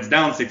stock when it's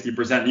down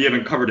 60% and you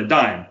haven't covered a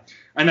dime.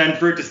 And then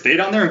for it to stay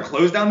down there and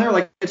close down there,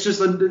 like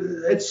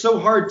it's so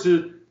hard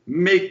to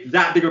make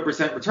that big of a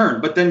percent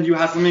return. But then you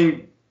have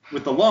something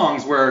with the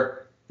longs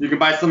where you can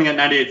buy something at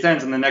 98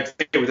 cents and the next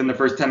day within the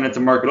first 10 minutes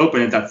of market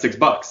open, it's at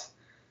 $6.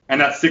 And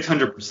that's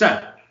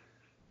 600%.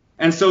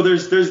 And so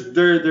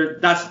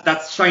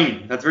that's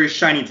shiny. That's very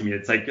shiny to me.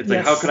 It's like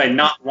how could I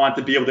not want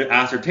to be able to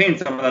ascertain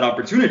some of that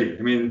opportunity?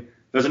 I mean,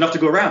 there's enough to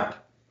go around.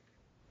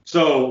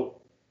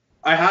 So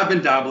I have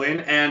been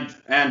dabbling, and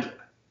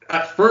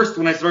at first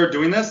when I started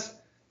doing this,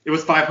 it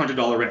was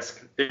 $500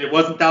 risk. It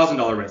wasn't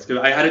 $1,000 risk.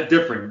 I had it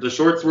different. The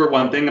shorts were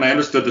one thing, and I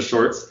understood the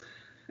shorts.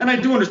 And I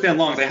do understand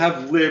longs. I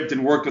have lived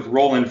and worked with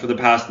Roland for the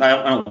past.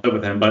 I don't live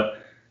with him,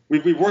 but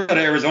we worked out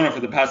of Arizona for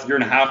the past year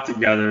and a half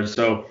together.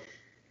 So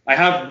I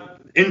have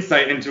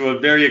insight into a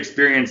very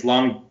experienced,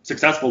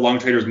 successful long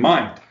trader's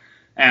mind.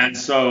 And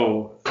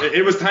so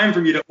it was time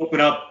for me to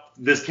open up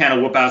this can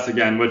of whoop ass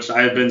again, which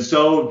I have been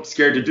so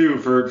scared to do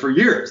for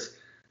years.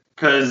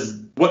 Because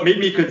what made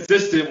me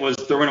consistent was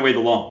throwing away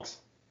the longs.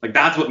 Like,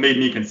 that's what made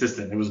me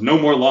consistent. It was no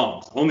more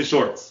longs, only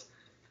shorts.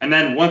 And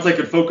then once I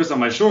could focus on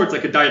my shorts, I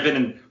could dive in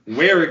and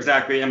where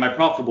exactly am I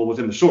profitable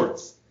within the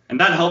shorts. And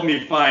that helped me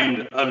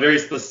find a very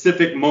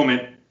specific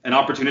moment, an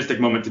opportunistic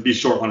moment to be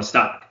short on a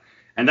stock.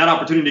 And that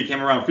opportunity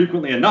came around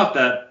frequently enough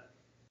that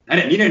I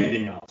didn't need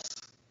anything else,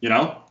 you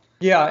know?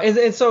 Yeah,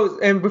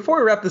 and before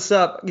we wrap this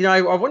up, you know,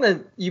 I want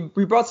to,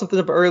 we brought something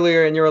up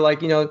earlier, and you were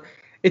like, you know,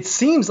 it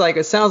sounds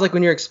like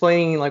when you're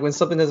explaining, like when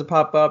something doesn't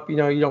pop up, you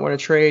know, you don't want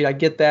to trade. I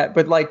get that,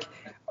 but like,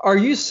 are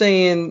you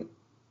saying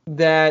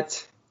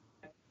that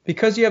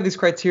because you have these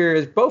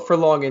criteria, both for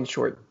long and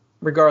short,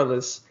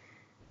 regardless,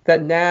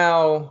 that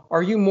now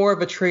are you more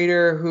of a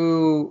trader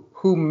who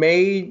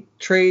may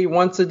trade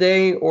once a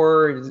day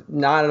or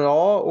not at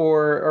all,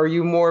 or are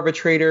you more of a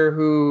trader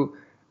who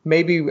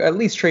maybe at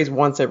least trades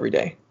once every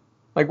day?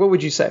 Like, what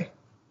would you say?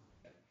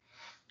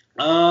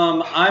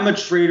 I'm a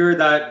trader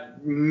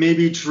that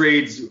maybe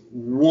trades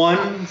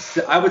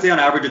I would say on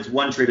average it's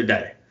one trade a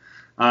day.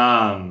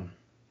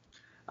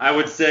 I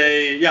would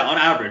say, yeah, on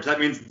average. That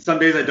means some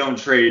days I don't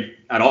trade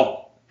at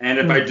all. And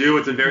if I do,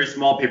 it's a very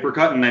small paper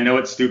cut, and I know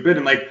it's stupid.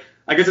 And like,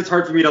 I guess it's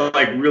hard for me to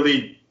like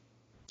really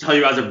tell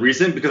you as of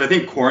recent, because I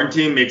think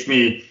quarantine makes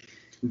me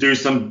do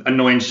some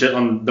annoying shit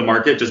on the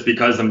market just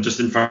because I'm just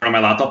in front of my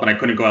laptop and I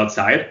couldn't go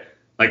outside,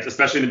 like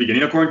especially in the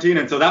beginning of quarantine.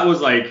 And so that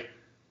was like,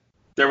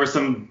 there were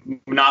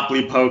some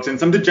monopoly pokes and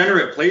some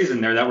degenerate plays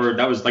in there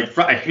that was like,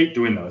 I hate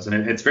doing those,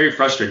 and it's very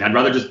frustrating. I'd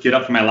rather just get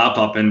up from my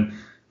laptop and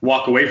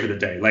walk away for the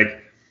day. Like,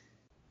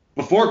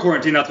 before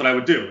quarantine, that's what I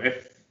would do.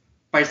 If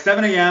by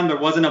 7 a.m. there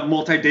wasn't a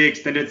multi-day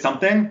extended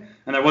something,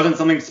 and there wasn't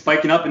something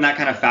spiking up in that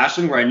kind of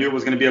fashion where I knew it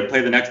was going to be a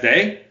play the next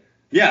day,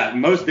 yeah,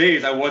 most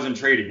days I wasn't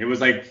trading. It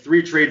was like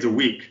 3 trades a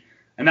week.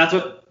 And that's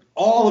what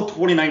all of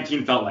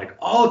 2019 felt like.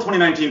 All of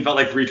 2019 felt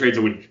like 3 trades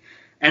a week.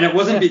 And it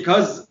wasn't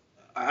because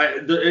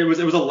it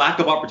was a lack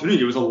of opportunity.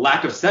 It was a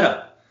lack of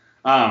setup.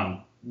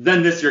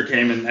 Then this year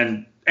came,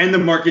 and the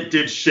market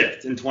did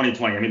shift in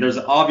 2020. I mean, there's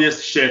an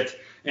obvious shift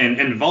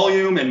in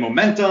volume and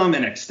momentum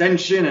and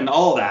extension and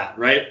all that,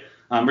 right?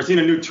 We're seeing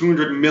a new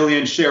 200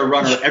 million share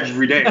runner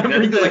every day. I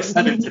think there's like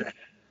 7 today,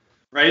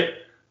 right?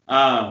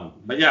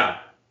 But yeah,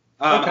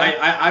 okay.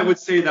 I would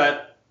say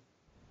that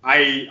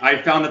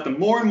I found that the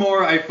more and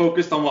more I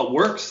focused on what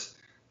works,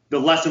 the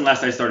less and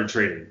less I started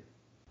trading.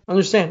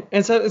 Understand.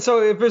 And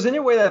so if there's any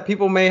way that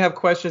people may have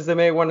questions, they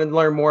may want to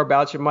learn more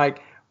about you,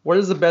 Mike, what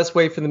is the best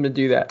way for them to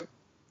do that?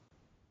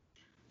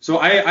 So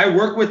I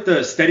work with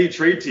the Steady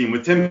Trade team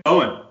with Tim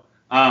Bowen.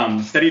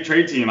 Steady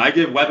Trade team. I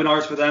give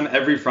webinars for them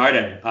every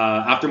Friday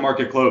after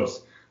market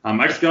close.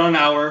 I just get on an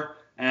hour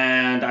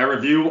and I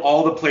review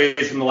all the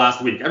plays from the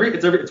last week.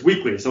 It's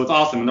weekly, so it's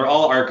awesome, and they're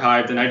all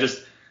archived. And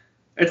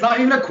it's not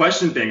even a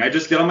question thing. I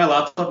just get on my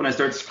laptop and I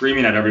start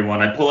screaming at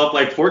everyone. I pull up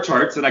like 4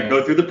 charts and I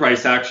go through the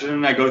price action,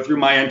 and I go through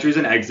my entries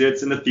and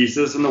exits and the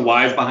thesis and the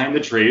whys behind the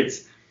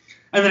trades,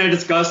 and then I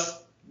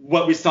discuss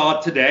what we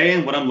saw today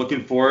and what I'm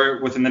looking for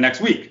within the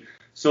next week.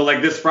 So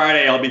like this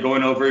Friday, I'll be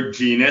going over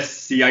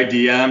Genus,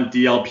 CIDM,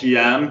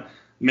 DLPM,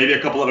 maybe a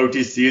couple of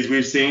OTCs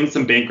we've seen,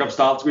 some bankrupt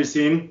stops we've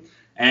seen.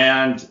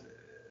 And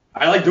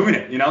I like doing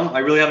it, you know? I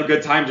really have a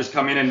good time just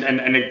coming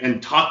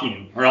and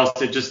talking, or else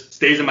it just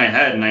stays in my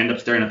head and I end up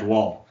staring at the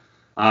wall.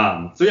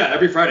 So yeah,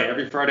 every Friday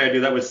I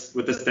do that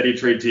with the Steady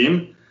Trade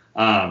team.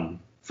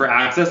 For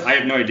access, I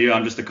have no idea.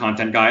 I'm just a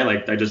content guy.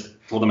 Like, I just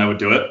told them I would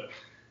do it.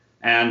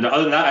 And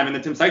other than that, I'm in the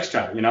Tim Sykes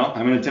chat, you know?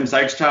 I'm in the Tim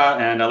Sykes chat,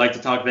 and I like to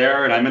talk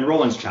there, and I'm in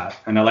Roland's chat,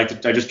 and I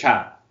just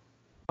chat.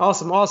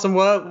 Awesome.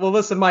 Well,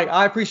 listen, Mike,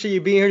 I appreciate you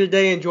being here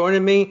today and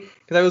joining me,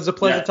 because it was a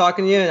pleasure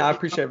talking to you, and I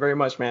appreciate it very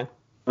much, man.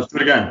 Let's do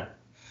it again.